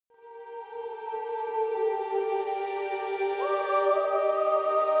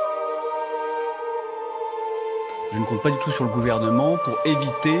Je ne compte pas du tout sur le gouvernement pour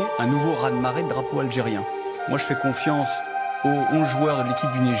éviter un nouveau raz-de-marée de drapeau algérien. Moi, je fais confiance aux 11 joueurs de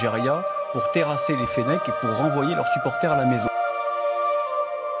l'équipe du Nigeria pour terrasser les Fennecs et pour renvoyer leurs supporters à la maison.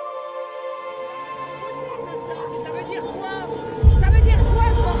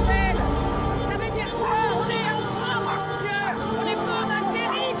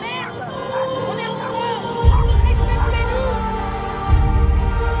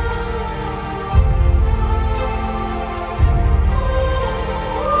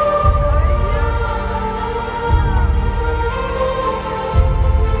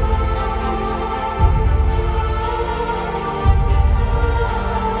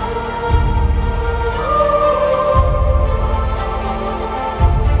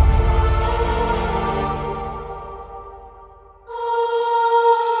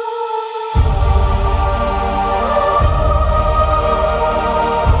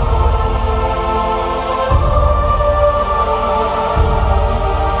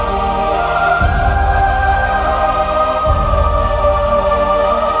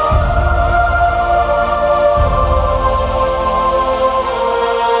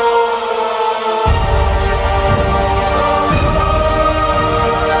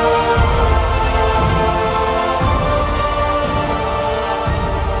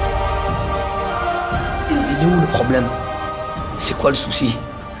 C'est quoi le souci?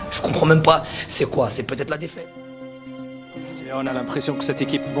 Je comprends même pas. C'est quoi? C'est peut-être la défaite. Et on a l'impression que cette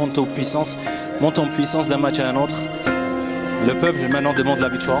équipe monte en puissance d'un match à un autre. Le peuple maintenant demande la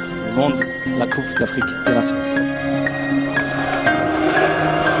victoire, demande la coupe d'Afrique des Nations.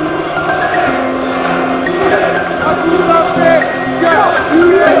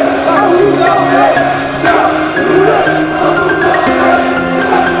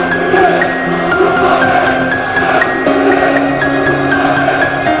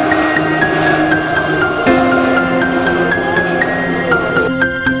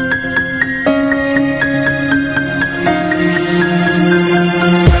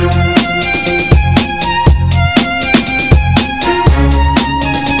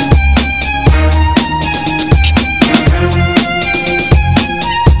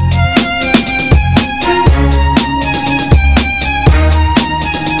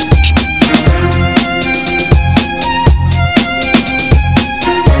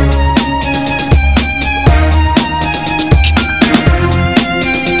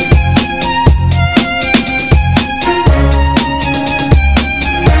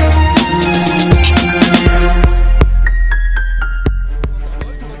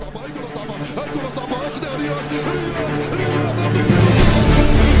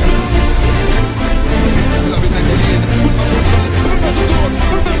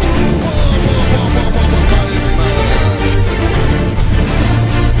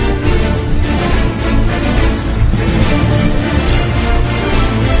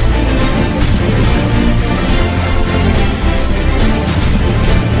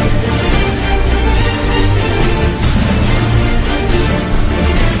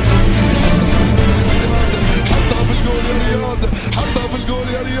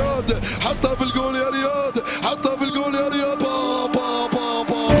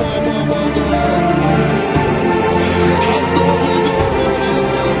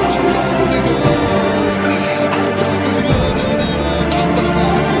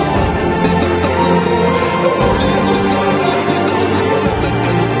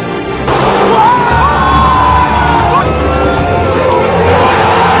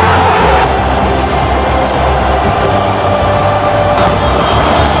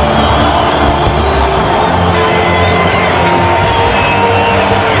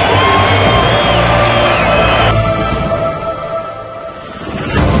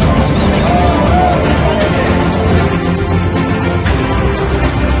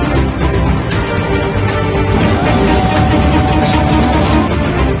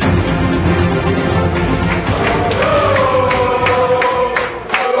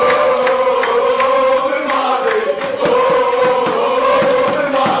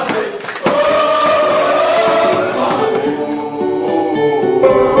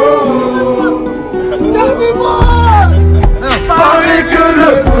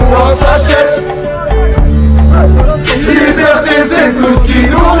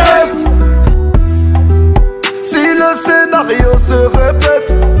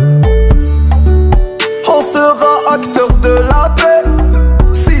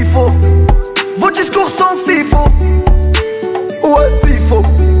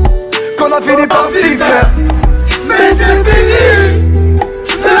 fini par s'y faire. Mais c'est fini,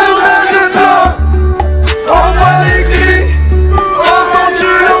 le rêve est blanc. Envoie les cris, entends-tu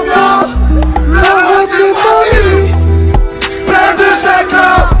l'enfant?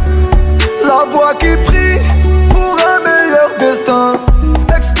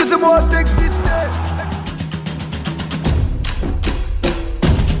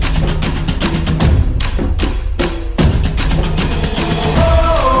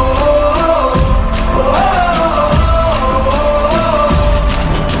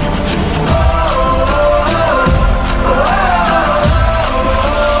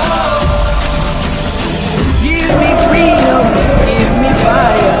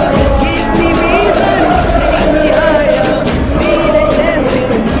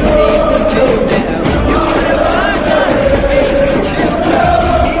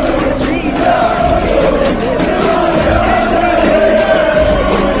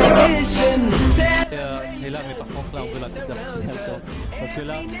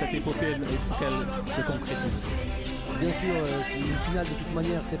 cette épopée, il faut qu'elle se concrétise. Bien sûr, c'est une finale de toute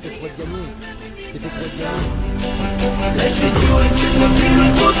manière, c'est fait pour être gagné. C'est fait pour être gagné. Let's rejoice in the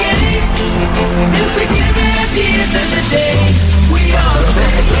beautiful game. And together at the end of the day, we all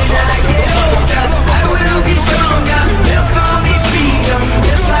say when I get older, I will be stronger. They'll call me freedom,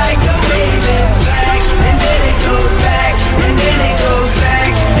 just like a waving flag. And then it goes back, and then it goes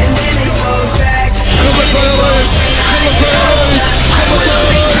back, and then it goes back. خلص يا ريس، خلص يا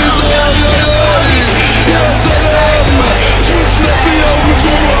ريس، خلص يا ريس، يا سلام، شوفنا في يوم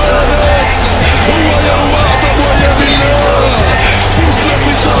الجمعة ناس، هو يوم أعظم ويا بالله، شوفنا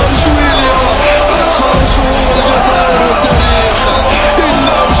في شهر جويليا، أشهر شهور الجزائر والتاريخ،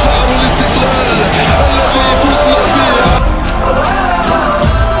 إنه شهر الاستقلال الذي فزنا فيه.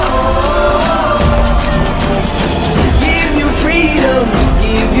 Give you freedom,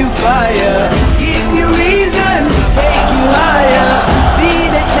 give you fire, give you reason, take you higher. See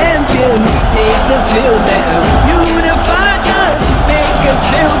the champions take the field now. Unify us, make us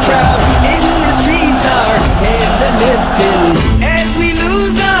feel proud. In the streets our heads are lifting as we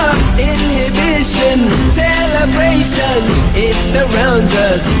lose our inhibition. Celebration, it surrounds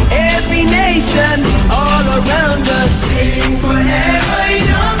us. Every nation, all around us. Sing forever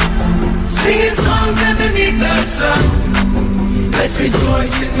young, singing songs underneath the sun. Let's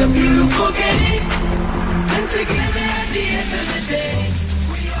rejoice in the beautiful game. And together at the end of the day,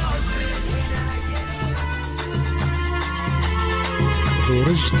 we all sing. ظهور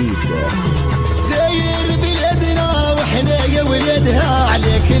جديد زاير بلادنا وحنايا ولادها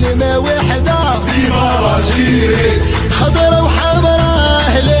على كلمة واحدة فيما الجيري خضرا وحمرا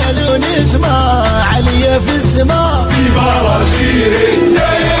هلال ونجمة عالية في السما فيما الجيري